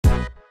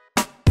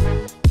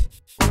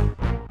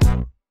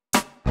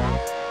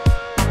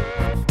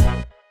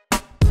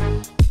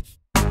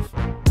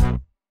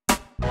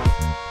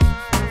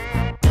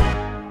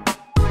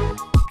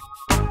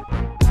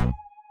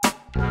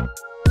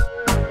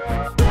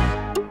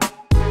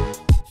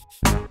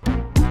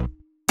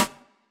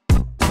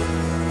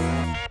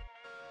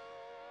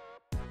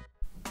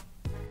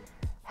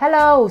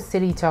Hello,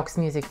 City Talks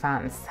music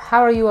fans!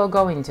 How are you all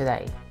going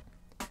today?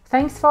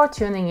 Thanks for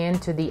tuning in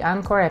to the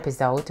Encore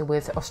episode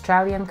with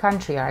Australian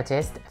country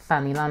artist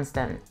Fanny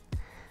Lumsden.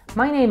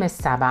 My name is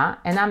Saba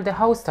and I'm the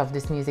host of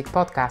this music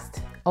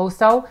podcast,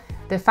 also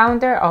the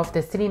founder of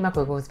the City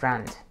McWiggles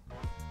brand.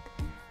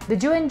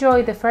 Did you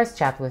enjoy the first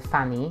chat with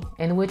Fanny,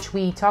 in which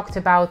we talked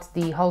about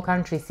the whole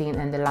country scene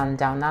in the land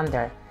down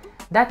under?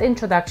 That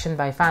introduction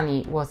by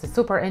Fanny was a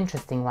super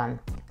interesting one,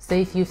 so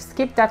if you've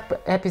skipped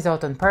that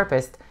episode on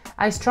purpose,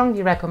 I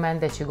strongly recommend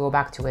that you go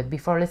back to it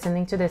before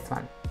listening to this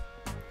one.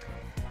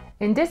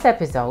 In this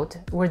episode,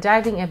 we're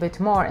diving a bit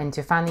more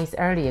into Fanny's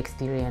early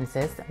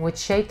experiences, which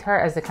shaped her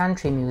as a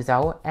country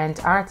muso and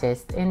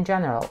artist in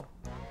general.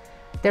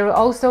 There will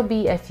also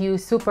be a few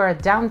super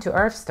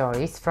down-to-earth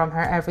stories from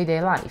her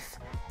everyday life,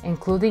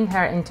 including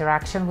her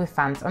interaction with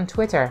fans on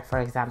Twitter, for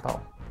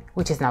example,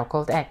 which is now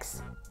called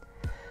X.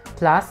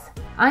 Plus,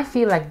 I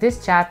feel like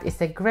this chat is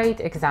a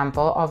great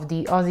example of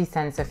the Aussie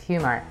sense of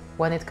humor,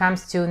 when it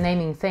comes to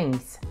naming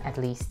things, at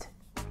least.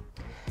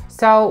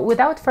 So,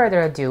 without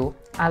further ado,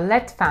 I'll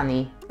let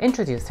Fanny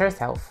introduce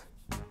herself.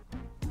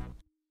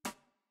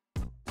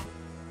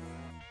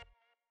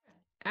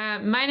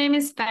 My name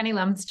is Fanny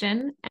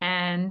Lumsden,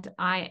 and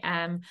I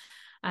am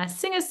a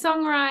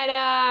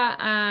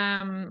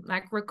singer-songwriter,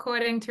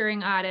 recording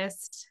touring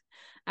artist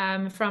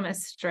from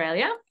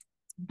Australia,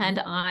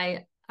 and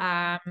I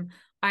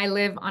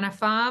live on a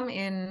farm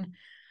in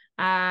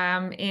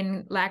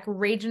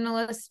regional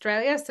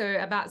Australia, so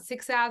about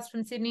 6 hours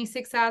from Sydney,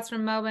 6 hours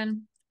from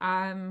Melbourne,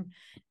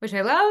 which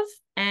I love.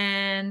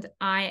 And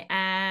I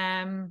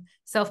am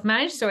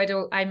self-managed, so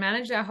I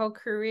manage our whole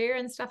career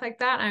and stuff like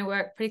that. I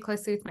work pretty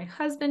closely with my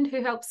husband,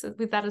 who helps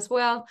with that as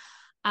well.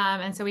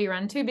 And so we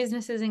run two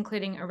businesses,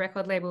 including a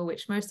record label,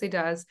 which mostly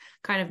does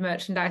kind of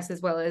merchandise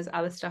as well as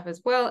other stuff as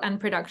well, and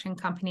production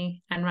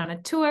company, and run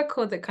a tour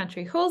called the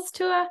Country Halls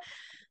Tour,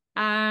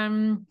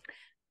 where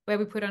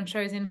we put on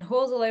shows in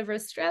halls all over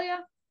Australia.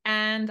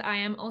 And I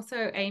am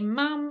also a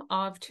mum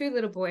of two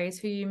little boys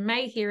who you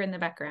may hear in the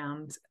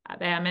background.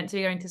 They are meant to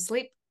be going to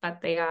sleep,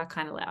 but they are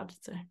kind of loud.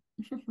 So.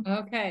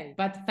 Okay,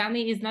 but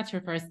Fanny is not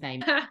your first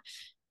name.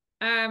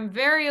 I'm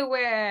very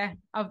aware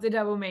of the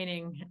double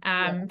meaning.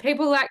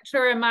 People like to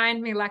remind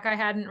me like I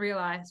hadn't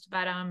realized,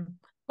 but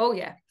oh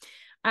yeah.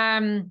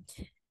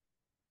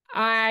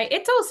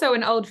 It's also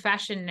an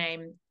old-fashioned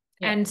name.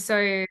 Yeah. And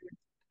so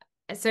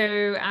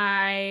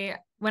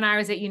when I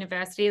was at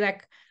university,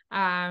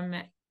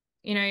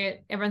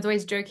 everyone's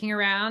always joking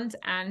around,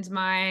 and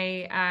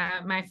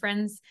my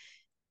friends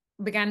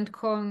began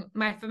calling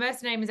my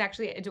first name is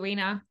actually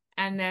Edwina,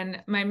 and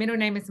then my middle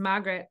name is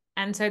Margaret,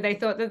 and so they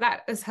thought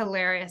that was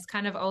hilarious,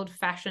 kind of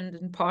old-fashioned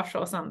and posh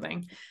or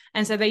something,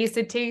 and so they used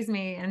to tease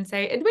me and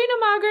say Edwina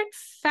Margaret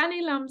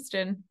Fanny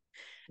Lumsden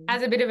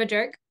as a bit of a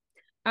joke.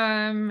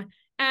 And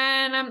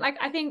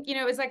I think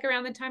it was like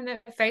around the time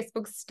that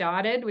Facebook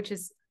started, which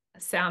is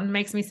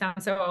makes me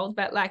sound so old,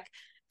 but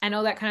and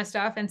all that kind of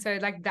stuff. And so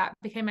that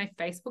became my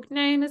Facebook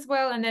name as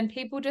well. And then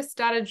people just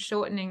started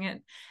shortening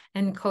it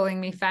and calling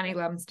me Fanny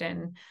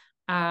Lumsden,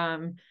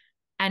 and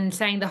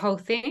saying the whole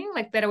thing.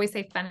 Like they'd always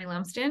say Fanny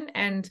Lumsden.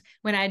 And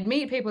when I'd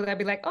meet people, they'd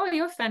be like, oh,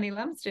 you're Fanny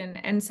Lumsden.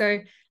 And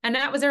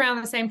that was around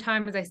the same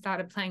time as I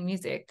started playing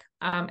music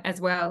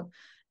as well.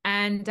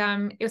 And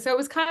so it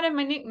was kind of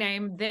my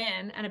nickname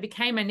then, and it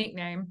became my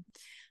nickname.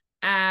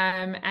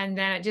 And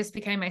then it just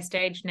became my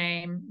stage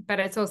name, but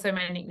it's also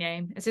my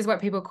nickname. It's just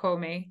what people call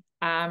me,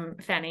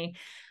 Fanny.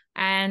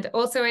 And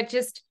also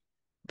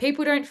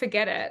people don't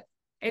forget it.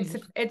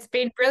 It's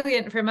been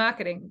brilliant for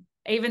marketing,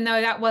 even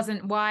though that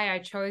wasn't why I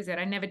chose it.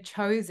 I never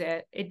chose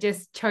it. It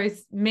just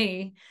chose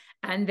me.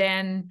 And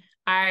then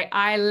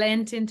I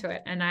lent into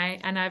it, and I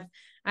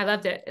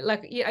loved it.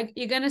 Like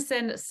you're going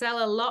to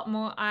sell a lot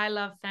more I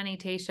Love Fanny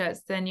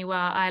t-shirts than you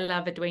are I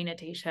Love Edwina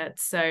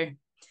t-shirts. So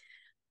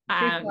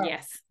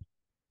yes.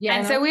 Yeah,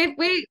 and so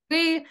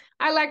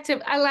I like to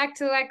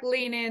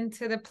lean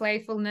into the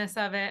playfulness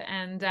of it,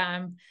 and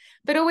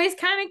but always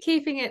kind of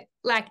keeping it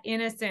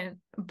innocent,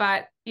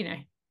 but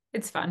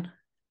it's fun.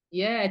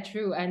 Yeah,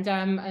 true. And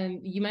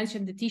you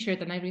mentioned the t-shirt,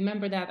 and I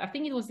remember that I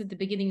think it was at the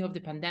beginning of the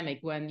pandemic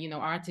when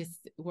artists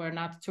were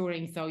not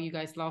touring, so you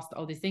guys lost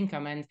all this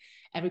income, and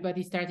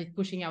everybody started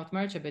pushing out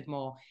merch a bit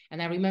more.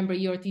 And I remember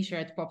your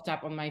t-shirt popped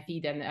up on my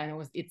feed, and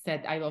it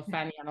said I Love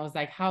Fanny, and I was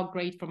like, how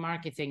great for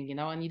marketing,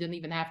 and you don't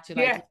even have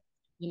to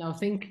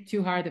think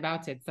too hard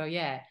about it. So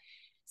yeah.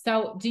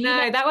 So do you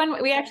that one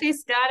we actually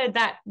started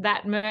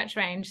that merch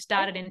range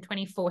started in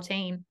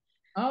 2014.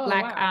 Oh,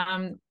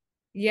 wow.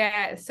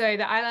 Yeah, so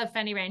the I Love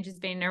Fanny range has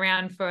been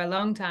around for a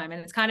long time,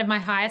 and it's kind of my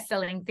highest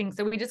selling thing.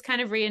 So we just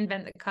kind of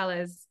reinvent the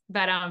colors.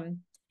 But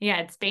Yeah,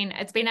 it's been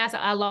as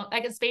a long,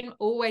 like it's been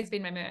always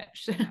been my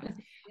merch.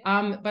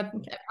 But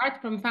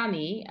apart from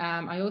Fanny,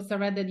 I also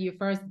read that your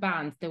first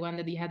band, the one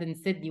that you had in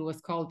Sydney,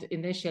 was called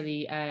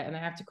initially, and I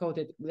have to quote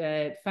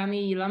it,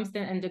 Fanny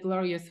Lumsden and the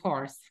Glorious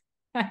Horse.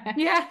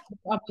 Yeah.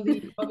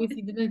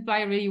 Obviously didn't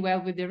fly really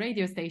well with the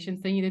radio station,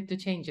 so you needed to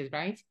change it,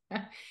 right?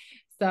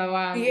 So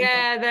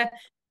Yeah,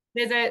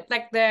 there's a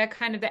like the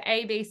kind of the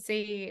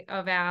ABC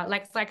of our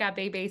like it's like our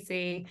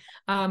BBC.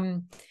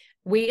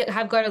 We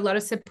have got a lot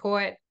of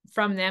support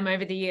from them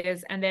over the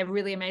years, and they're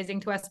really amazing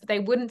to us. But they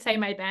wouldn't say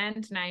my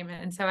band name,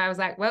 and so I was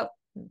like, well,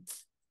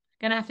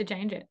 gonna have to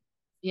change it.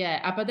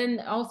 yeah, but then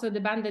also the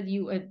band that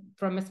you,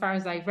 from as far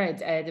as I've read,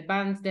 the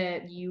band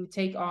that you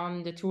take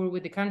on the tour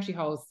with the country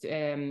host,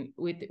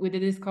 with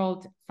it is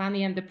called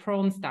Fanny and the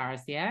Prawn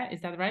Stars. Yeah,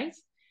 is that right?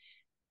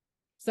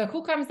 So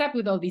who comes up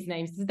with all these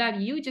names? Is that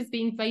you just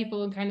being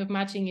playful and kind of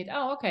matching it?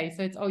 Oh, okay,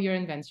 so it's all your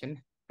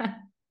invention.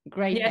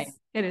 Great name. Yes,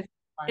 it is.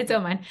 It's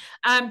all mine.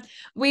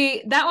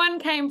 We that one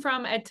came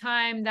from a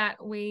time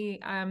that we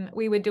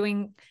were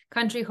doing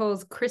country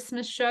halls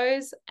Christmas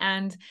shows,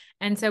 and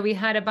so we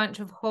had a bunch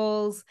of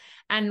halls,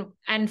 and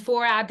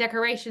for our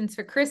decorations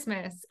for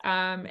Christmas,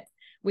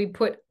 we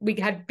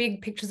had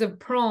big pictures of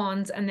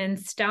prawns and then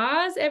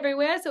stars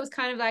everywhere. So it was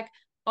kind of like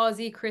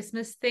Aussie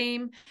Christmas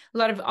theme. A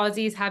lot of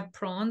Aussies have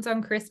prawns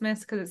on Christmas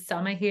because it's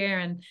summer here,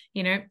 and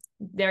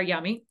they're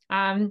yummy.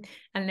 And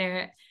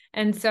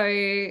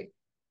so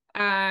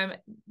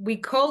we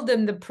called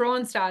them the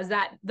prawn stars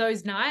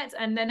those nights,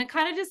 and then it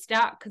kind of just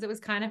stuck because it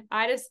was kind of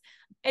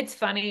it's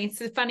funny.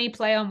 It's a funny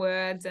play on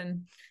words,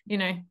 and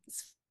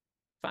it's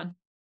fun.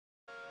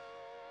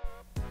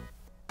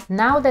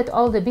 Now that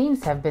all the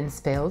beans have been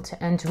spilled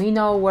and we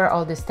know where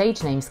all the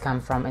stage names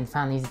come from in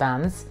Fanny's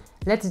bands,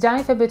 let's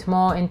dive a bit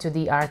more into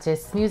the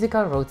artist's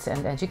musical roots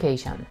and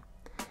education.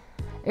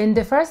 In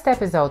the first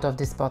episode of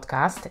this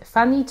podcast,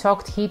 Fanny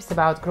talked heaps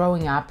about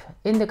growing up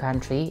in the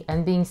country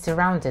and being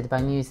surrounded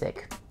by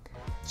music.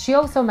 She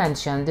also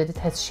mentioned that it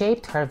has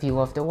shaped her view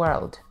of the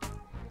world.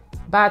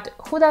 But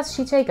who does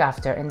she take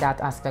after in that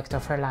aspect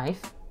of her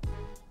life?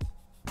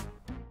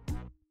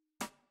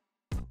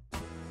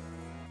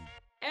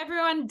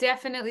 Everyone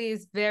definitely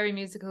is very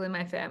musical in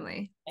my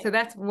family. So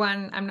that's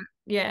one.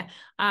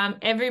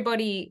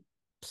 Everybody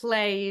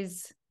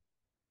plays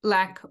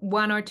like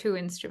one or two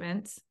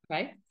instruments.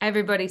 Right.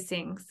 Everybody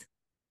sings.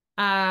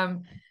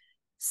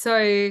 So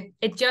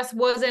it just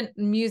wasn't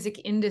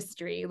music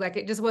industry. Like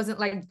it just wasn't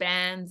like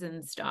bands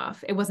and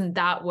stuff. It wasn't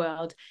that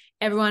world.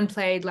 Everyone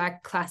played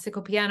like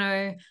classical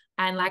piano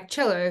and like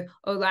cello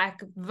or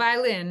like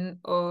violin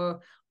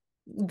or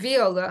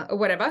viola or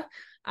whatever.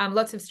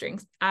 Lots of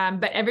strings.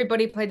 But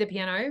everybody played the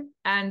piano,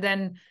 and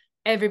then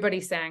everybody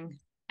sang.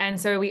 And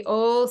so we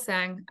all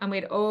sang, and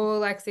we'd all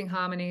like sing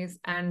harmonies,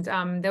 and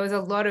there was a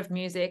lot of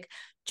music.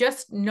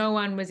 Just no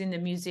one was in the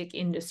music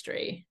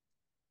industry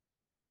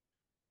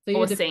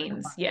or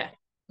scenes. Yeah.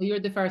 So you're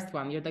the first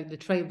one. You're like the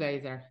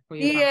trailblazer.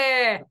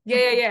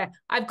 Yeah.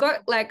 I've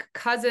got like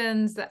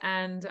cousins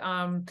and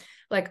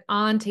like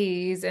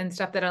aunties and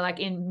stuff that are like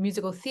in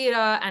musical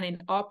theater and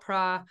in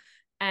opera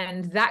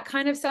and that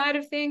kind of side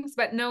of things,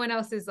 but no one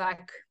else is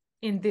like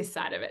in this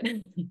side of it.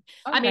 Okay.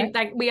 I mean,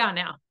 like we are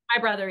now. My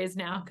brother is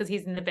now because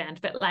he's in the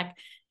band, but like,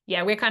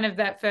 yeah, we're kind of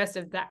that first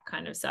of that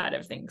kind of side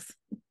of things.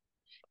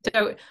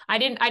 So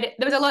there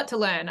was a lot to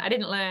learn. I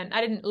didn't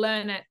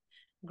learn it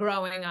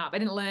growing up. I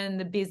didn't learn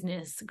the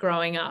business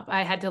growing up.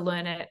 I had to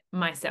learn it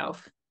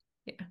myself.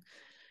 Yeah.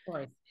 Of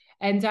course.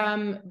 And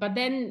but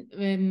then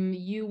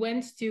you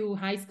went to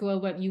high school,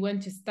 but you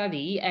went to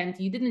study, and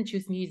you didn't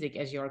choose music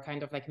as your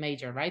kind of like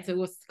major, right? So it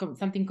was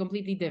something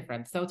completely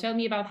different. So tell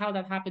me about how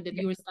that happened, that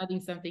you were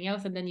studying something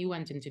else and then you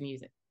went into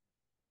music.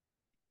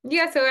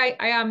 Yeah, so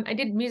I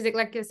did music,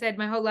 like I said,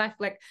 my whole life,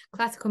 like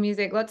classical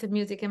music, lots of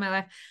music in my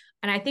life.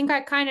 And I think I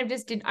kind of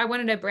just I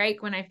wanted a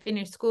break when I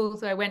finished school.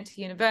 So I went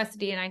to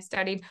university and I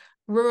studied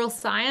rural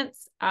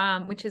science,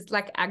 which is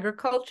like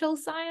agricultural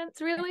science,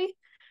 really.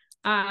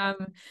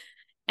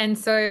 And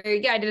so,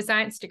 yeah, I did a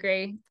science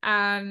degree,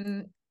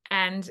 and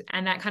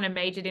that kind of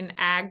majored in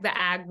the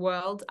ag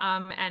world.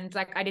 And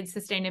like I did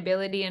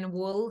sustainability and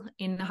wool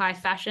in high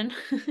fashion,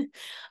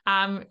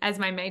 as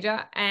my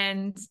major.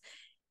 And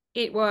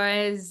it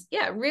was,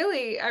 yeah,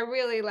 really a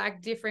really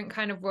like different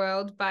kind of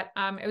world. But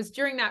it was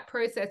during that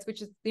process,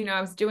 which is, I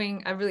was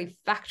doing a really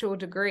factual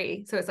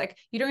degree. So it's like,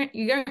 you don't,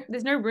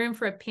 there's no room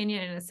for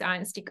opinion in a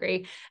science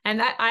degree. And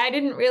that I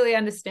didn't really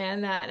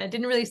understand that. And it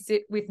didn't really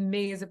sit with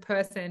me as a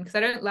person because I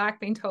don't like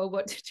being told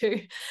what to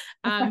do.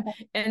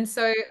 And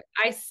so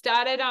I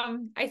started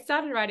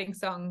writing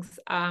songs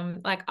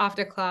like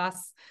after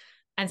class,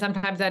 and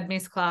sometimes I'd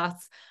miss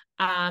class.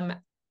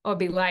 Or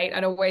be late.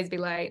 I'd always be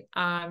late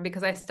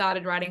because I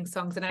started writing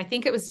songs, and I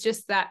think it was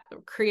just that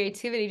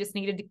creativity just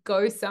needed to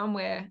go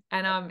somewhere,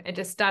 and it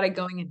just started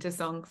going into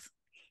songs.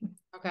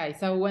 Okay,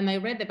 so when I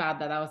read about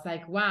that, I was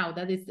like, wow,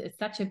 that is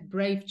such a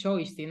brave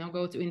choice,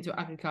 go into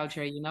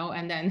agriculture,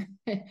 and then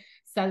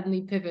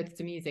suddenly pivot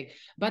to music.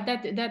 But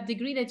that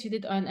degree that you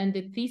did on, and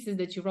the thesis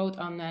that you wrote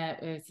on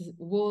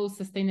wool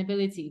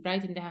sustainability,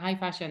 right, in the high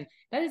fashion,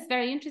 that is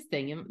very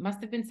interesting. It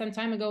must have been some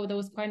time ago. That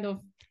was kind of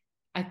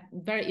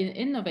very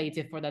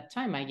innovative for that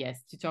time, I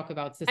guess, to talk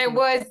about sustainability. It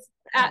was,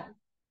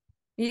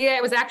 yeah,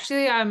 it was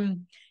actually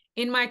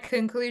in my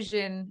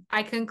conclusion,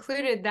 I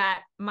concluded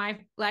that my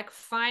like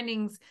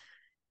findings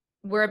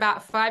were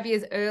about 5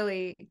 years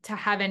early to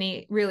have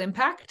any real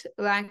impact.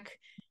 Like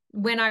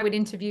when I would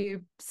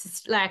interview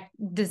like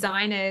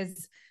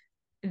designers,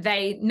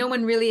 no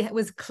one really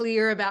was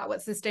clear about what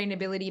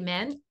sustainability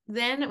meant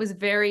then. It was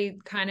very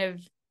kind of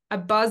a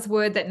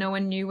buzzword that no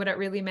one knew what it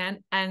really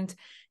meant, and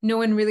no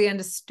one really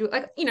understood,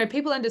 like, you know,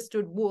 people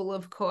understood wool,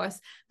 of course,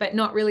 but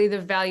not really the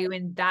value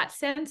in that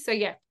sense. So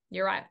yeah,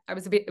 you're right,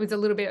 it was a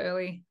little bit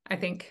early, I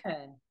think.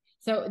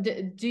 So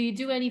do you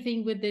do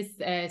anything with this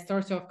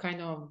sort of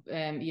kind of,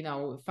 you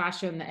know,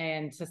 fashion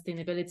and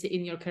sustainability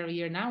in your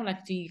career now?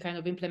 Like, do you kind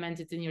of implement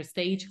it in your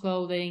stage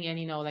clothing and,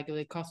 you know, like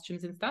the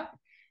costumes and stuff?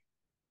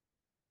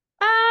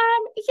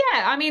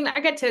 Yeah, I mean, I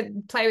get to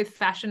play with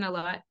fashion a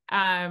lot.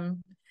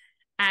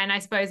 And I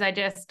suppose I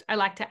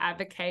like to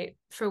advocate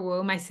for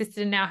wool. My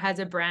sister now has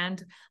a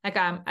brand, like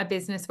a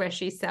business where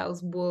she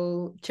sells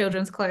wool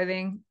children's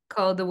clothing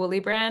called the Woolly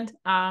brand.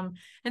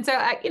 And so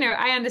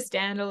I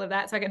understand all of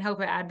that, so I can help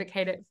her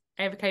advocate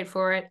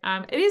for it.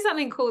 It is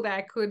something cool that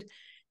I could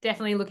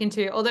definitely look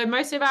into. Although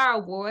most of our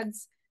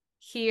awards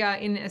here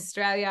in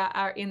Australia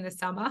are in the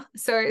summer,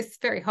 so it's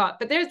very hot.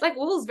 But there's like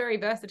wool's very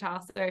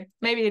versatile, so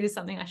maybe it is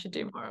something I should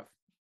do more of.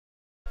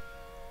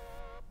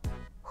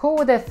 Who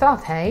would have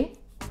thought, hey?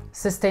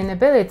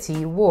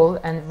 Sustainability, wool,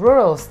 and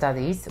rural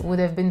studies would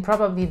have been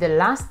probably the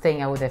last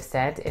thing I would have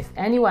said if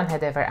anyone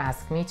had ever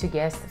asked me to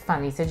guess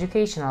Fanny's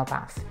educational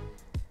path.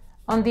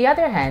 On the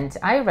other hand,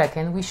 I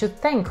reckon we should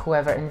thank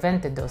whoever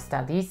invented those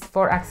studies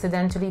for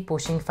accidentally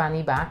pushing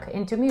Fanny back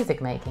into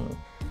music making.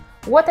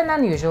 What an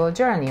unusual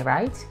journey,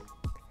 right?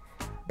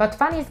 But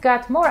Fanny's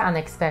got more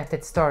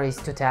unexpected stories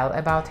to tell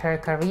about her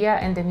career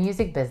in the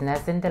music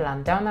business in the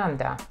land down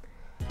under.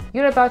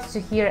 You're about to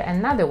hear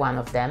another one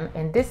of them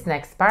in this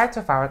next part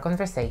of our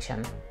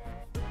conversation.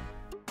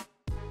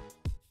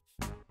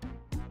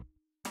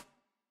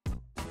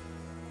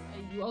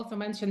 You also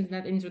mentioned in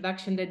that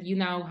introduction that you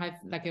now have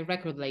like a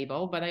record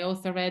label, but I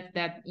also read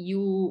that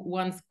you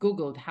once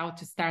Googled how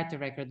to start a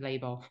record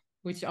label,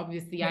 which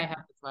obviously I have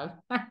as well,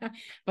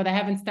 but I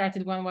haven't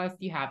started one whilst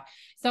you have.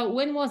 So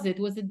when was it?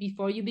 Was it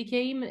before you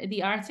became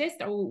the artist,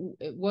 or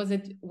was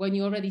it when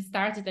you already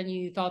started and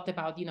you thought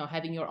about, you know,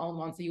 having your own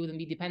one so you wouldn't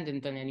be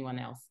dependent on anyone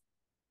else?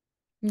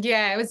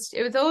 Yeah, it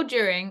was all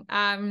during.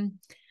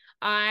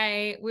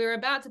 We were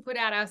about to put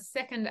out our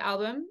second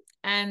album,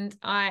 and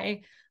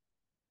I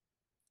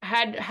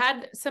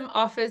had some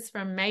offers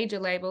from major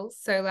labels,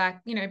 so like,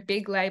 you know,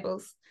 big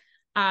labels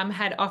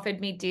had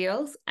offered me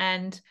deals,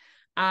 and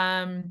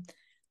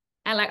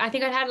like I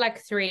think I'd had like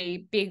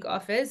 3 big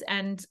offers,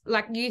 and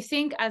like you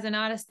think as an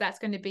artist that's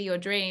going to be your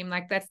dream,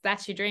 like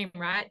that's your dream,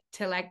 right?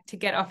 To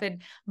get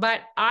offered.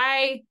 But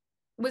I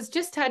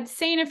had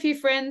seen a few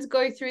friends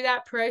go through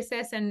that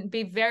process and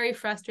be very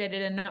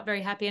frustrated and not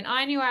very happy, and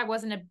I knew I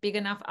wasn't a big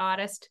enough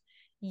artist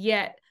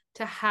yet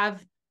to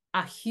have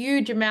a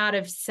huge amount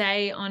of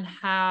say on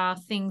how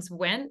things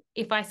went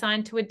if I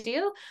signed to a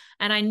deal.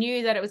 And I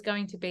knew that it was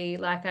going to be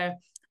like a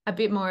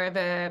bit more of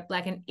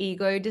an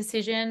ego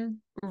decision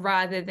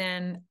rather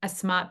than a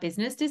smart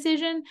business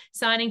decision,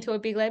 signing to a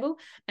big label.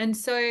 And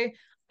so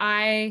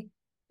I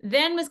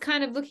then was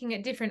kind of looking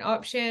at different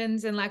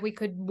options, and like we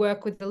could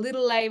work with a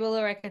little label,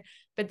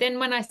 but then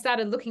when I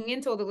started looking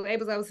into all the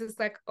labels, I was just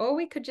like, oh,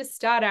 we could just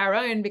start our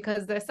own,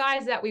 because the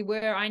size that we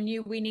were, I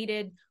knew we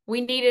needed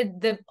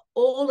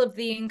all of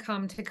the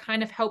income to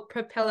kind of help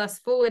propel us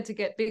forward to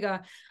get bigger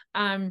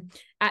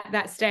at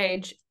that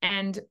stage.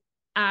 And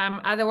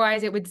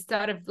otherwise it would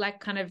sort of like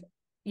kind of,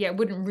 yeah,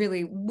 wouldn't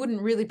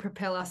really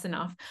propel us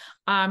enough.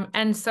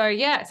 And so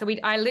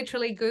I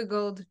literally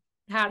Googled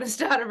how to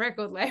start a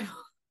record label.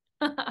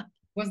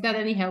 Was that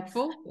any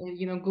helpful,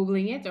 you know,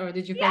 Googling it, or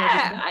did you follow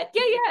yeah,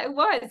 it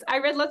was. I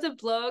read lots of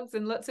blogs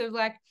and lots of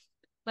like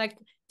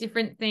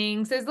different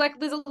things. There's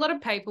a lot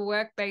of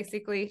paperwork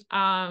basically.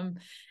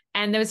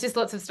 And there was just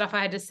lots of stuff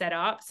I had to set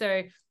up.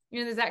 So, you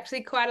know, there's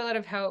actually quite a lot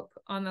of help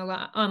on the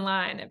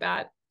online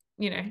about,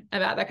 you know,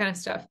 about that kind of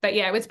stuff. But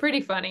yeah, it was pretty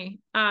funny.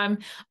 I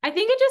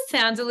think it just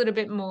sounds a little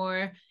bit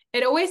more,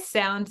 it always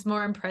sounds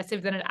more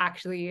impressive than it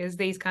actually is,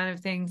 these kind of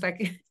things.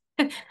 Like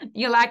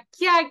you're like,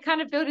 yeah, I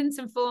kind of filled in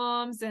some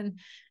forms and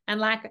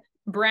like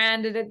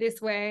branded it this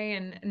way,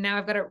 and now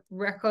I've got a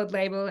record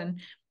label.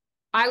 And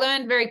I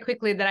learned very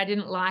quickly that I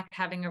didn't like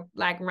having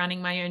running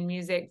my own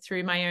music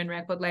through my own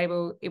record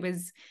label.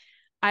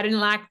 I didn't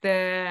like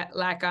the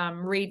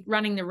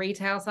running the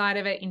retail side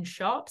of it in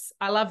shops.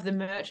 I love the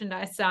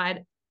merchandise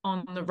side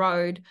on the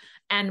road,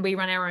 and we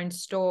run our own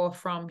store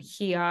from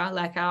here,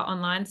 like our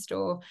online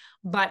store.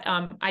 But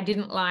I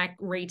didn't like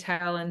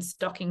retail and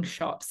stocking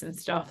shops and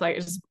stuff.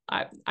 Like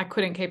I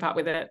couldn't keep up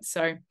with it.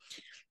 So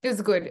it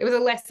was good. It was a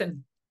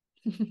lesson.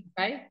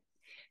 Right.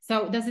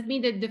 So does it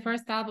mean that the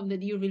first album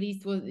that you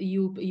released was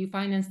you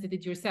financed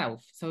it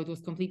yourself? So it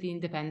was completely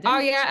independent? Oh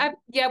yeah,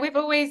 yeah. We've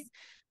always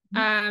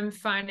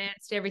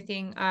financed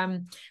everything.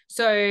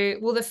 So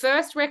well, the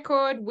first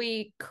record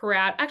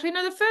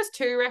the first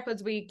two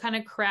records we kind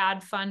of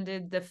crowd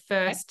funded the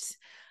first,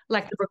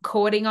 like the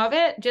recording of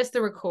it, just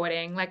the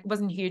recording, like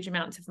wasn't huge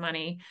amounts of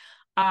money.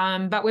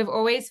 But we've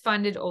always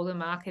funded all the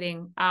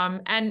marketing.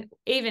 And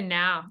even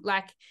now,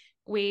 I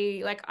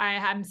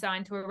am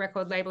signed to a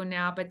record label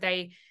now, but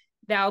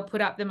they'll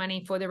put up the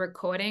money for the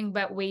recording,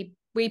 but we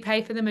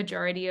pay for the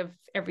majority of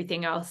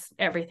everything else.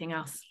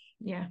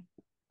 Yeah.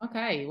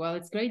 Okay, well,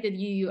 it's great that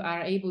you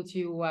are able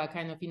to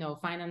kind of,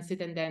 finance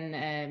it and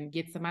then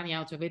get some money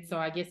out of it. So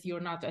I guess you're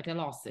not at a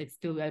loss. It's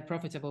still a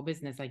profitable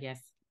business, I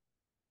guess.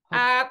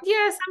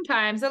 Yeah,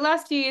 sometimes. The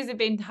last few years have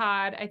been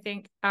hard, I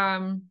think.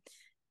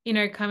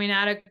 Coming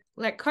out of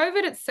like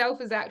COVID itself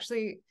is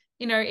actually,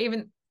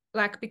 even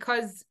like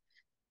because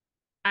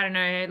I don't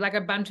know, like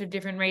a bunch of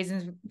different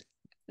reasons,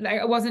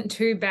 like it wasn't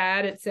too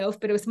bad itself,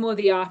 but it was more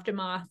the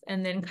aftermath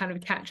and then kind of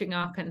catching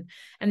up and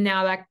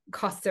now like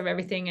costs of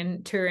everything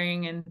and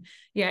touring and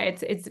yeah,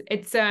 it's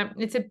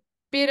a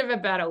bit of a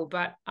battle,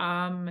 but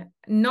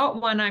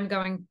not one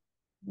I'm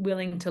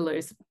willing to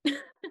lose.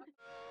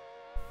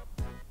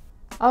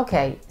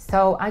 Okay,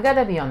 so I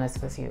gotta be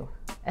honest with you.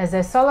 As a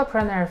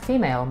solopreneur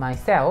female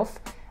myself,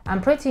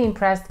 I'm pretty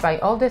impressed by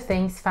all the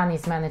things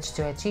Fanny's managed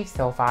to achieve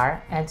so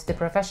far and the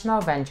professional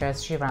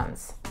ventures she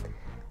runs.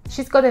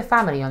 She's got a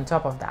family on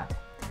top of that.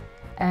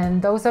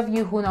 And those of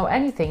you who know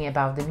anything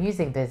about the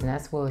music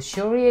business will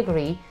surely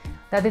agree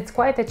that it's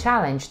quite a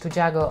challenge to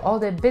juggle all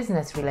the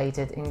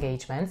business-related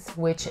engagements,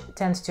 which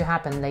tend to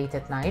happen late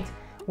at night,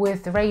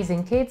 with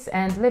raising kids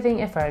and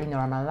living a fairly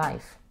normal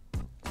life.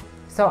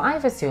 So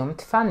I've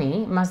assumed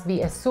Fanny must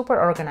be a super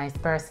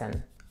organized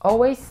person,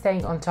 always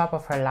staying on top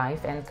of her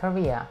life and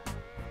career.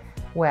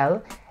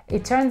 Well,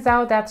 it turns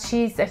out that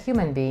she's a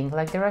human being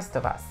like the rest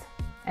of us.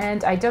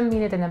 And I don't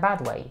mean it in a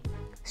bad way.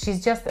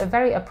 She's just a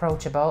very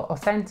approachable,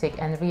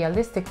 authentic and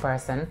realistic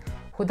person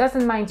who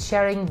doesn't mind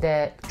sharing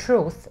the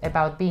truth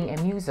about being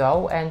a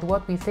muso and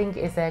what we think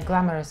is a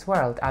glamorous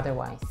world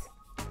otherwise.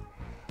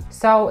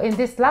 So in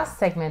this last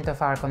segment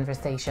of our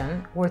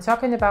conversation, we're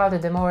talking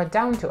about the more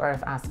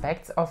down-to-earth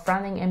aspects of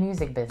running a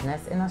music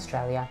business in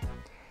Australia.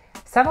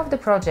 Some of the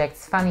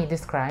projects Fanny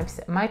describes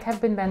might have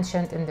been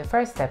mentioned in the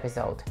first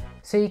episode,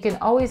 so you can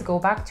always go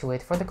back to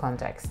it for the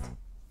context.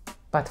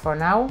 But for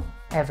now,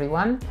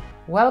 everyone,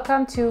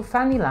 welcome to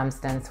Fanny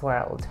Lumsden's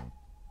world.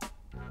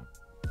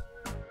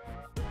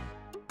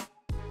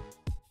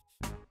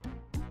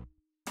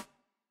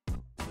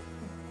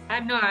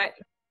 I'm not.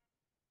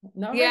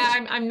 No,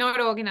 yeah, I'm not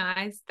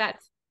organized.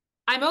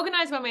 I'm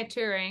organized when we're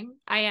touring.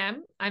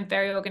 I'm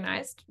very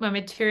organized when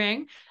we're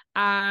touring.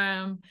 No,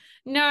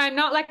 I'm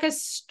not like a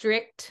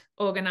strict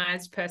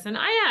organized person.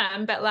 I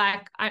am, but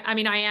like I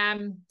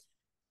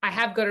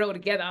have got it all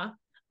together.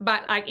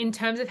 But like in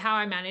terms of how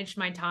I manage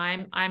my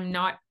time, I'm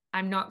not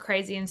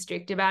crazy and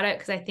strict about it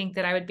because I think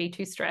that I would be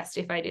too stressed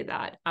if I did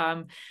that.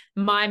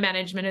 My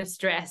management of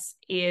stress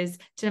is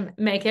to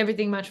make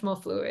everything much more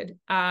fluid.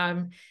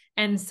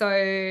 And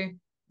so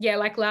yeah,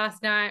 like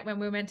last night when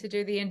we were meant to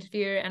do the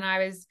interview and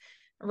I was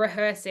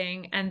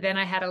rehearsing and then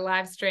I had a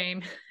live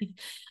stream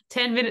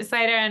 10 minutes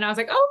later and I was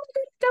like, oh,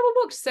 double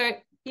booked. So,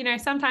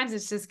 sometimes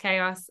it's just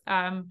chaos.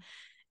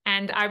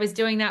 And I was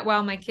doing that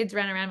while my kids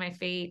ran around my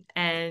feet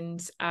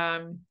and,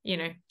 and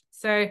you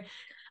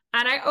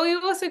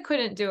also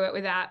couldn't do it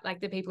without like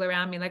the people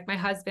around me, like my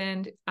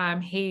husband,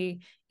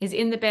 he is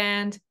in the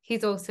band.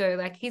 He's also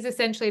he's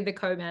essentially the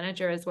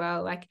co-manager as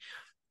well. Like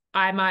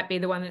I might be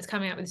the one that's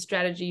coming up with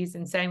strategies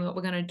and saying what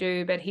we're going to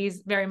do, but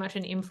he's very much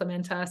an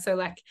implementer. So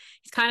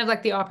he's kind of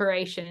like the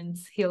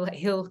operations.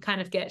 He'll kind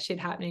of get shit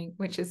happening,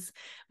 which is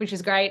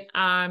great.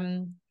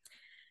 And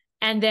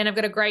then I've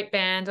got a great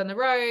band on the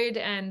road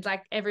and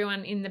like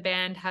everyone in the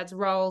band has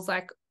roles.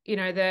 Like,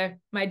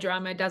 my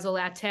drummer does all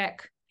our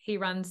tech. He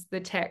runs the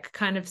tech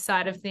kind of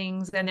side of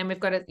things. And then we've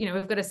got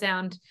a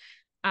sound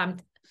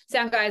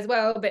guy as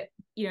well, but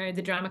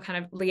the drummer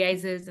kind of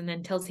liaises and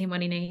then tells him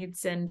what he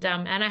needs. And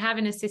I have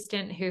an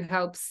assistant who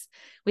helps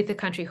with the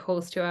country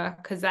halls tour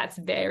because that's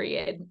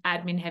very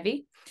admin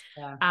heavy.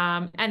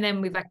 Yeah. And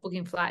then with like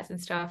booking flights and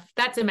stuff,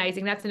 that's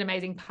amazing. That's an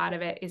amazing part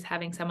of it is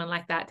having someone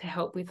like that to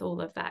help with all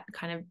of that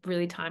kind of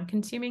really time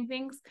consuming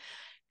things.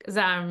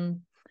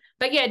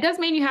 But yeah, it does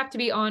mean you have to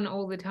be on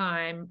all the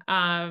time.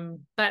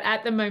 But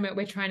at the moment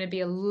we're trying to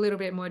be a little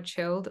bit more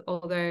chilled,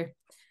 although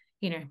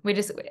we're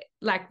just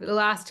like the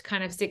last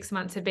kind of 6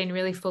 months have been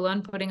really full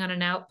on putting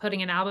an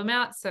album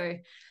out. So,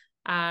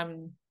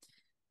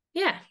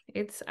 yeah,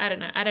 I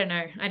don't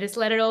know. I just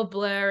let it all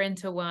blur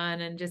into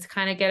one and just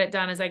kind of get it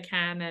done as I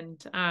can.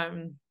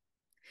 And,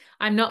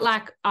 I'm not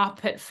like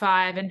up at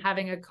 5 and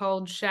having a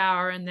cold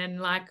shower and then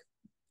like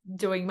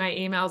doing my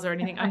emails or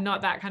anything. I'm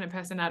not that kind of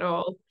person at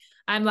all.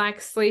 I'm like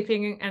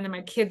sleeping and then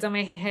my kids on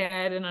my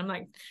head and I'm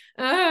like,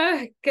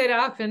 get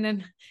up and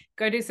then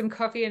go do some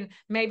coffee and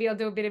maybe I'll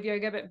do a bit of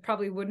yoga, but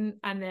probably wouldn't.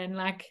 And then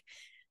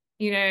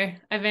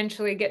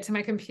eventually get to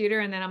my computer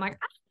and then I'm like,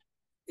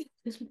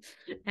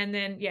 and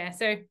then, yeah.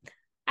 So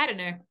I don't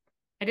know.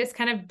 I just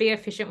kind of be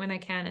efficient when I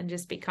can and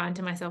just be kind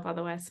to myself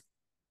otherwise.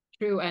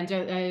 True.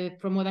 And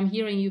from what I'm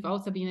hearing, you've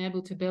also been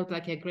able to build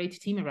like a great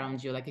team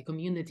around you, like a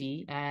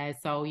community.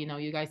 So,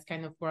 you guys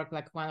kind of work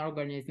like one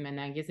organism. And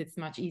I guess it's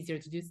much easier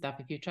to do stuff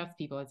if you trust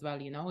people as well,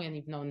 and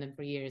you've known them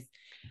for years.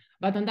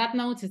 But on that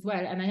note as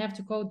well, and I have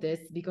to quote this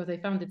because I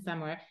found it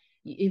somewhere.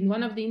 In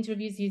one of the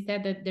interviews, you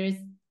said that there is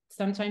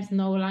sometimes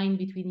no line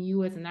between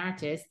you as an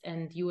artist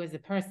and you as a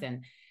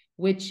person,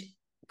 which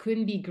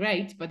couldn't be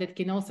great, but it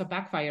can also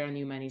backfire on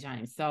you many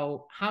times.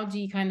 So how do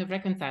you kind of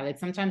reconcile it?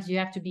 Sometimes you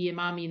have to be a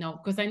mom,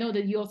 because I know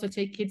that you also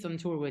take kids on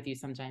tour with you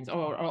sometimes,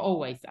 or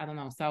always, I don't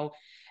know. So,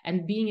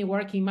 and being a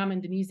working mom in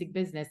the music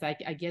business, I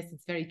guess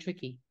it's very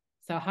tricky.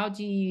 So how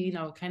do you,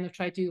 kind of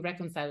try to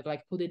reconcile it,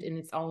 like put it in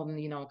its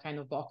own, kind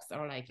of box,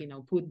 or like,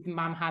 put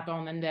mom hat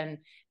on and then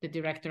the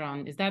director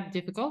on? Is that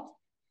difficult?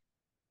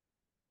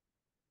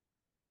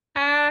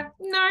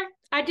 No,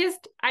 I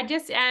just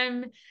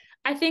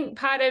I think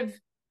part of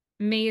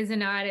me as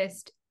an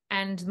artist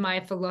and my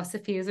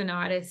philosophy as an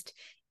artist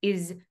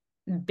is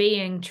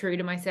being true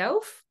to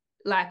myself,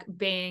 like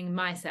being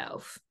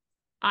myself.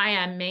 I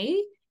am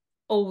me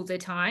all the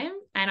time,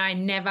 and I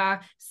never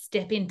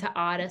step into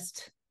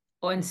artist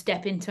or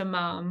step into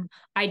mum.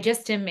 I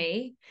just am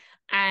me.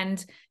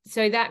 And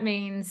so that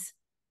means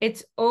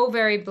it's all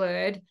very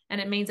blurred, and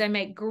it means I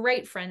make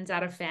great friends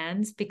out of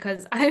fans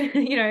because I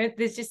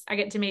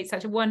get to meet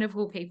such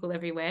wonderful people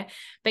everywhere.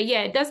 But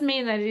yeah, it does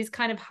mean that it is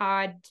kind of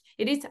hard.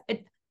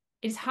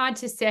 It's hard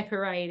to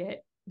separate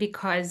it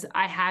because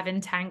I have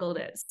entangled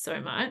it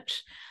so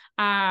much.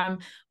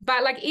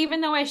 But like, even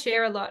though I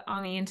share a lot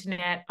on the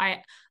internet,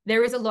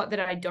 there is a lot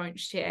that I don't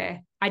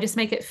share. I just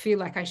make it feel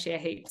like I share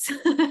heaps.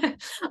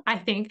 I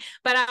think.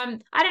 But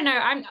I don't know.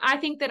 I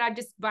think that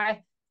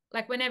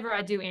like, whenever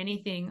I do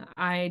anything,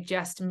 I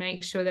just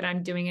make sure that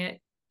I'm doing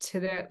it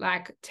to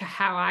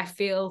how I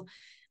feel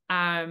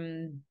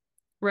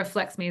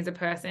reflects me as a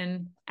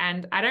person.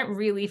 And I don't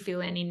really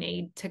feel any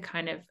need to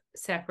kind of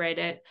separate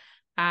it.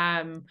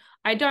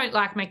 I don't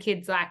like my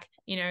kids, like,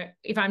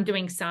 if I'm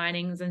doing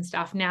signings and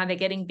stuff, now they're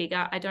getting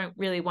bigger, I don't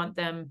really want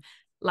them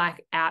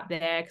like out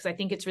there, because I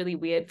think it's really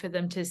weird for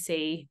them to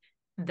see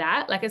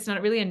that. Like, it's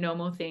not really a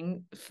normal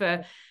thing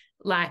for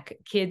like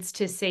kids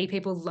to see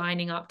people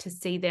lining up to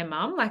see their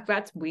mum. Like,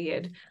 that's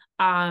weird.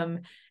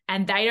 And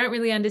they don't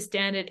really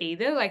understand it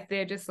either. Like,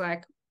 they're just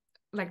like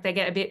they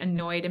get a bit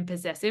annoyed and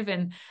possessive,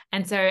 and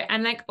so,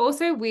 and like,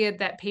 also weird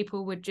that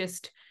people would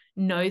just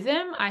know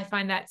them. I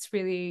find that's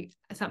really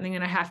something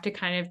that I have to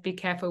kind of be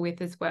careful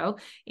with as well,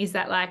 is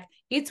that like,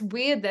 it's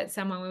weird that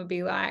someone would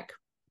be like,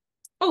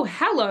 oh,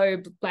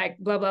 hello, like,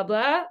 blah, blah,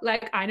 blah.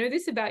 Like, I know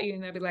this about you.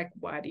 And they'll be like,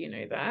 why do you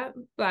know that?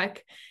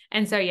 Like,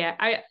 and so, yeah,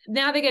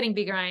 now they're getting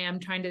bigger. I am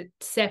trying to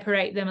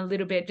separate them a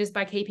little bit just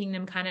by keeping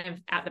them kind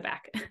of at the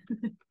back.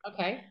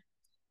 Okay.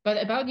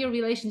 But about your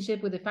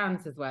relationship with the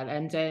fans as well,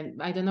 and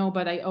I don't know,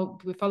 but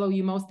we follow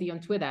you mostly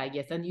on Twitter, I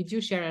guess, and you do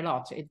share a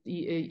lot.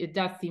 It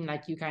does seem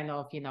like you kind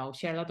of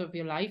share a lot of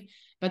your life,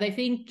 but I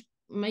think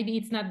maybe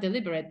it's not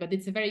deliberate, but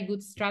it's a very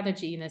good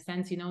strategy in a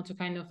sense, to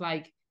kind of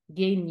like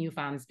gain new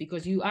fans,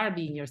 because you are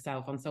being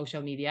yourself on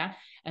social media.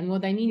 And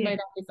what I mean by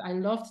that is, I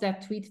loved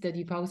that tweet that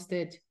you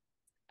posted,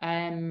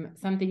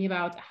 something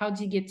about how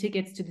do you get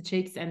tickets to the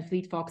Chicks and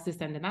Fleet Foxes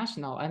and the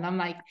National, and I'm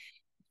like,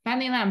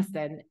 Fanny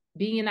Lumsden,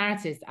 being an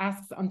artist,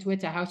 asks on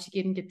Twitter how she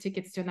can get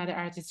tickets to another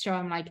artist's show.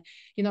 I'm like,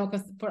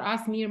 because for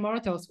us mere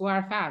mortals who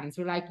are fans,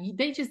 we're like,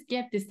 they just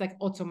get this like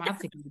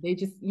automatically. They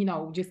just,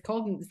 just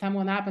call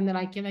someone up and they're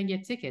like, can I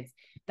get tickets?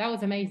 That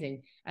was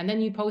amazing. And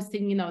then you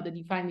posting, that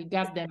you finally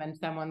got them and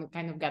someone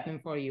kind of got them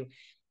for you.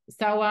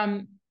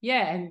 So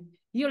yeah, and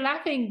you're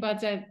laughing,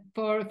 but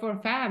for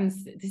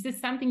fans, this is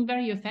something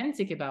very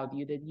authentic about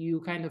you that you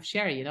kind of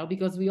share,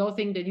 because we all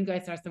think that you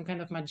guys are some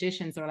kind of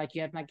magicians, or like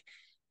you have like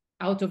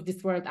out of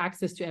this world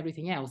access to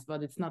everything else,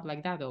 but it's not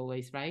like that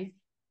always, right?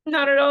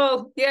 Not at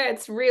all. Yeah,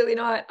 it's really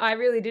not. I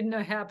really didn't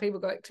know how people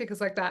got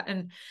tickets like that.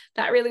 And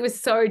that really was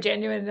so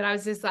genuine that I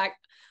was just like,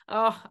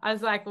 oh, I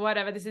was like,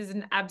 whatever. This is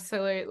an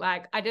absolute,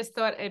 like, I just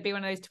thought it'd be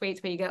one of those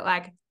tweets where you get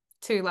like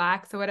 2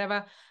 likes or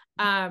whatever.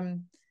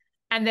 And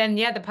then,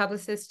 yeah, the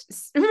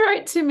publicist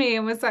wrote to me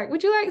and was like,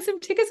 would you like some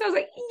tickets? I was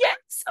like,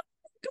 yes,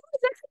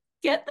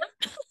 get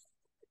them.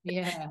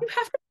 Yeah. You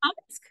have to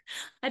ask.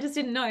 I just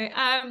didn't know.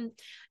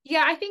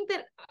 Yeah, I think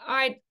that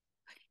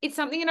it's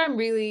something that I'm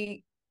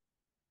really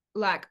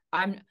like,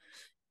 I'm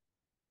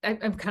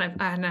kind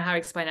of, I don't know how to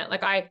explain it.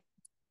 Like,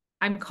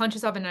 I'm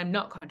conscious of and I'm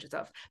not conscious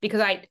of,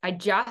 because I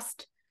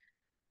just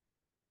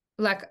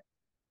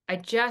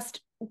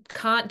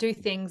can't do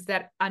things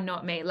that are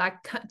not me. Like,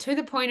 to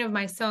the point of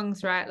my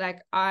songs, right?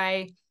 Like,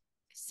 I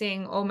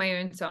sing all my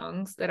own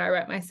songs that I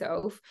write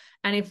myself.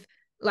 And if,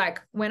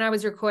 like, when I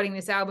was recording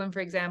this album, for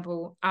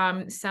example,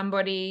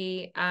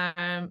 somebody,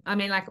 I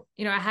mean, like,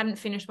 I hadn't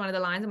finished one of the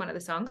lines in one of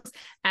the songs,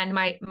 and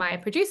my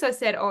producer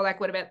said, oh, like,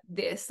 what about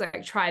this?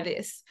 Like, try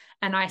this.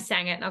 And I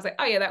sang it and I was like,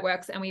 oh yeah, that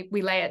works. And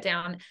we lay it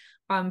down.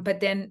 But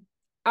then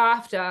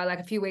after, like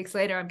a few weeks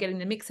later, I'm getting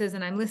the mixes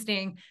and I'm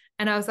listening,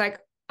 and I was like,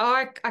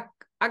 oh,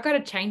 I got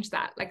to change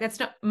that. Like, that's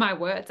not my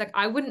words. Like,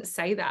 I wouldn't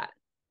say that.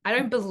 I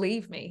don't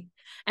believe me.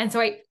 And so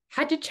I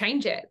had to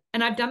change it.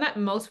 And I've done that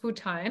multiple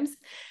times.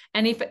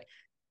 And if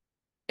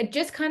it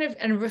just kind of,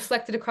 and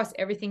reflected across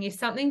everything, if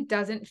something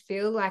doesn't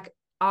feel like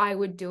I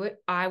would do it,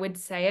 I would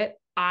say it,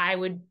 I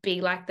would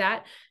be like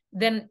that,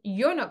 then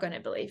you're not going to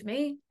believe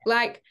me.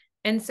 Like,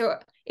 and so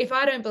if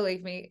I don't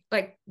believe me,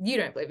 like, you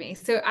don't believe me.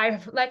 So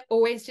I've like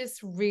always just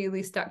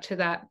really stuck to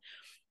that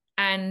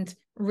and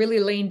really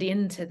leaned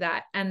into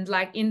that, and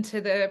like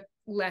into the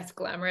less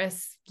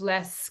glamorous,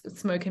 less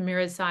smoke and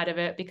mirrors side of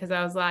it, because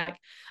I was like,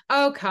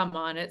 oh, come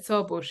on, it's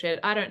all bullshit.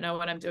 I don't know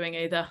what I'm doing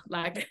either.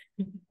 Like,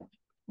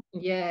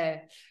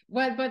 yeah.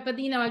 Well, but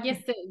you know, I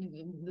guess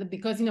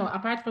because, you know,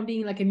 apart from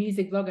being like a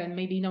music blogger and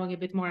maybe knowing a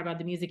bit more about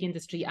the music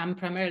industry, I'm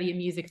primarily a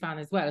music fan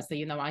as well. So,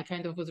 you know, I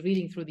kind of was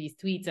reading through these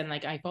tweets, and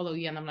like I follow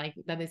you, and I'm like,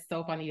 that is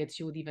so funny that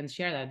you would even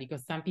share that,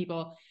 because some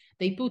people,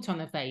 they put on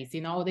a face,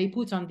 you know, they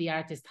put on the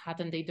artist hat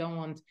and they don't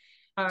want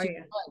oh to,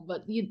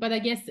 yeah, but I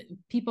guess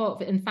people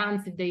and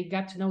fans, if they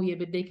got to know you,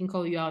 but they can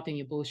call you out on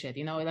your bullshit,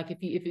 you know, like if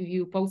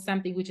you post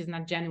something which is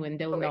not genuine,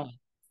 they'll know it.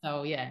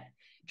 So yeah,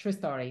 true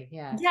story.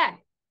 Yeah. yeah.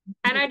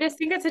 And I just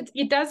think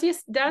it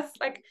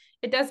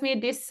does me a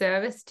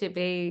disservice to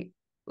be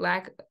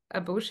like a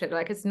bullshit.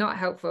 Like, it's not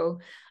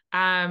helpful.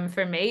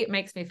 For me, it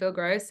makes me feel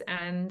gross,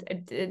 and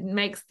it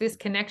makes this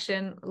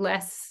connection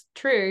less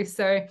true.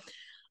 So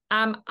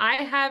I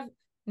have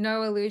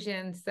no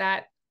illusions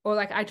that, or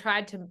like, I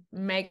tried to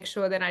make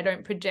sure that I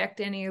don't project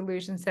any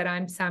illusions that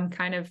I'm some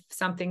kind of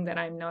something that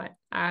I'm not.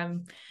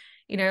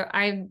 You know,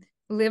 I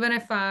live on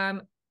a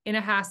farm in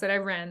a house that I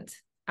rent.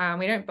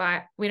 We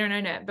don't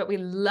own it, but we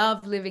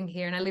love living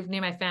here. And I live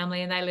near my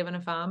family, and they live on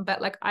a farm,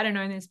 but like, I don't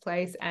own this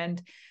place,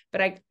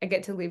 but I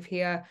get to live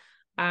here.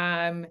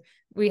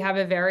 We have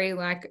a very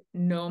like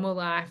normal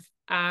life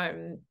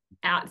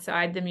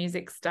outside the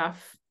music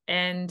stuff.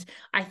 And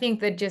I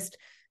think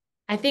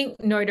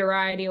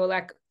notoriety or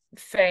like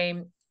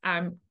fame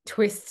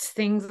twists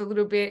things a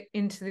little bit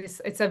into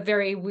this. It's a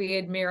very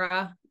weird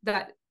mirror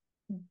that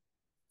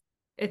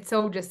it's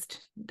all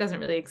just doesn't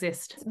really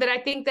exist. But I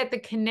think that the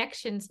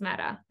connections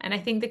matter. And I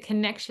think the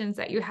connections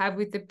that you have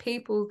with the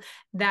people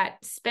that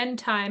spend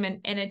time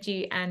and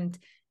energy and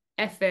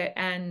effort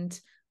and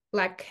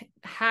like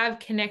have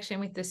connection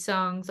with the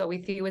songs, or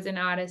with you as an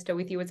artist, or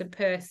with you as a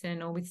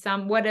person, or with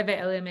some whatever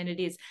element it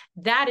is,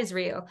 that is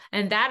real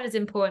and that is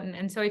important.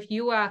 And so if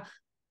you are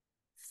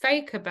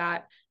fake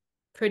about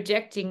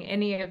projecting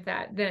any of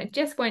that, then it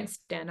just won't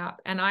stand up.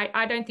 And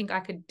I don't think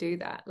I could do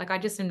that. Like, I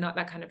just am not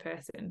that kind of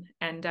person.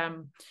 And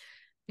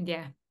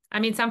yeah, I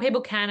mean, some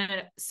people can, and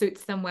it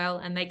suits them well,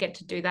 and they get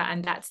to do that,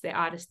 and that's their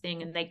artist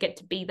thing, and they get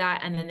to be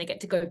that, and then they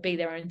get to go be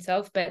their own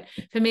self. But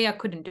for me, I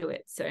couldn't do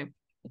it. So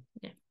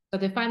yeah. So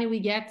the Fanny we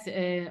get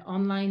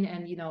online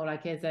and, you know,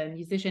 like as a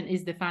musician,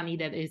 is the Fanny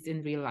that is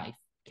in real life.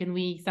 Can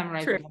we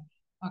summarize True.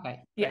 that?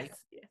 Okay. Yes.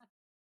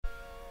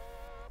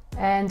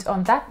 And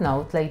on that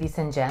note, ladies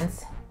and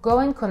gents, go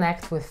and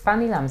connect with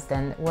Fanny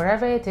Lumsden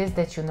wherever it is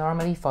that you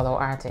normally follow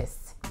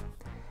artists.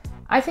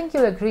 I think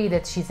you'll agree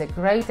that she's a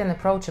great and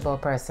approachable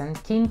person,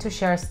 keen to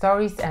share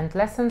stories and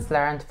lessons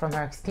learned from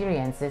her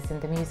experiences in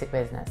the music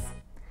business.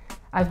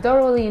 I've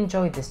thoroughly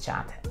enjoyed this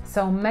chat,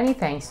 so many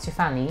thanks to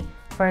Fanny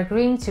for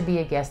agreeing to be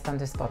a guest on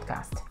this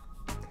podcast.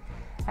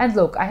 And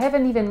look, I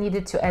haven't even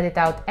needed to edit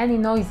out any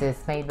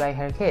noises made by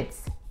her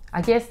kids.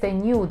 I guess they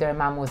knew their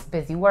mom was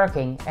busy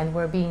working and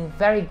were being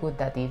very good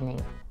that evening.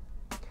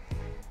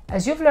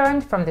 As you've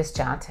learned from this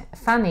chat,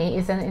 Fanny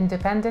is an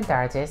independent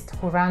artist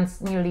who runs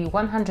nearly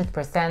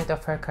 100%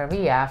 of her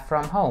career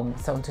from home,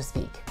 so to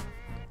speak.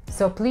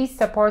 So please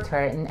support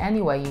her in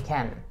any way you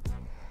can.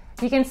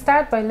 You can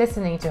start by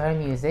listening to her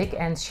music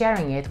and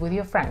sharing it with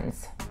your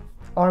friends.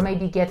 Or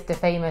maybe get the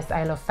famous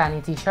I Love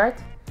Fanny t-shirt.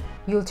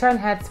 You'll turn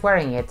heads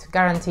wearing it,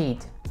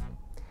 guaranteed.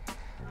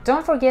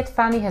 Don't forget,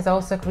 Fanny has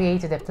also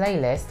created a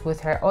playlist with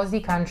her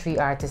Aussie country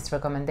artist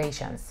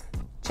recommendations.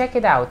 Check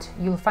it out,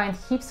 you'll find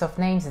heaps of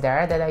names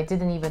there that I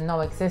didn't even know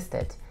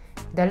existed.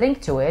 The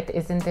link to it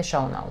is in the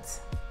show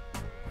notes.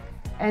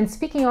 And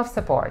speaking of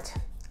support,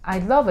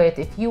 I'd love it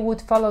if you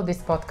would follow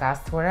this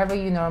podcast wherever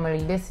you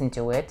normally listen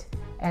to it,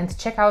 and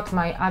check out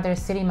my other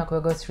Silly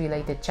McWiggles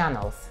related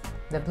channels,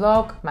 the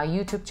blog, my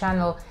YouTube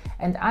channel,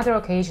 and other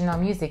occasional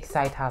music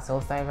side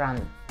hustles I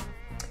run.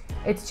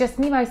 It's just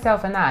me,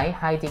 myself, and I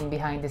hiding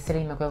behind the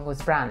Silly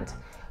McWiggles brand,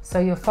 so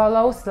your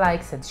follows,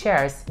 likes, and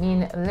shares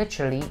mean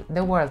literally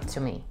the world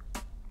to me.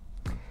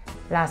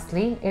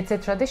 Lastly, it's a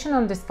tradition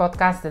on this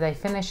podcast that I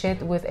finish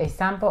it with a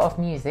sample of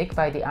music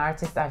by the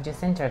artist I've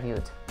just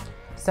interviewed.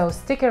 So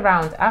stick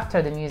around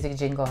after the music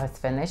jingle has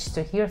finished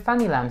to hear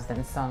Fanny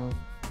Lumsden's song.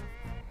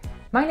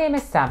 My name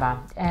is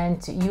Saba,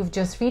 and you've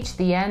just reached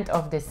the end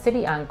of this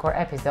Silly Encore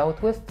episode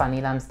with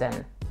Fanny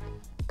Lumsden.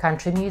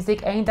 Country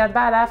music ain't that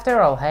bad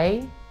after all,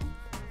 hey?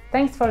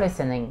 Thanks for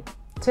listening.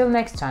 Till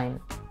next time.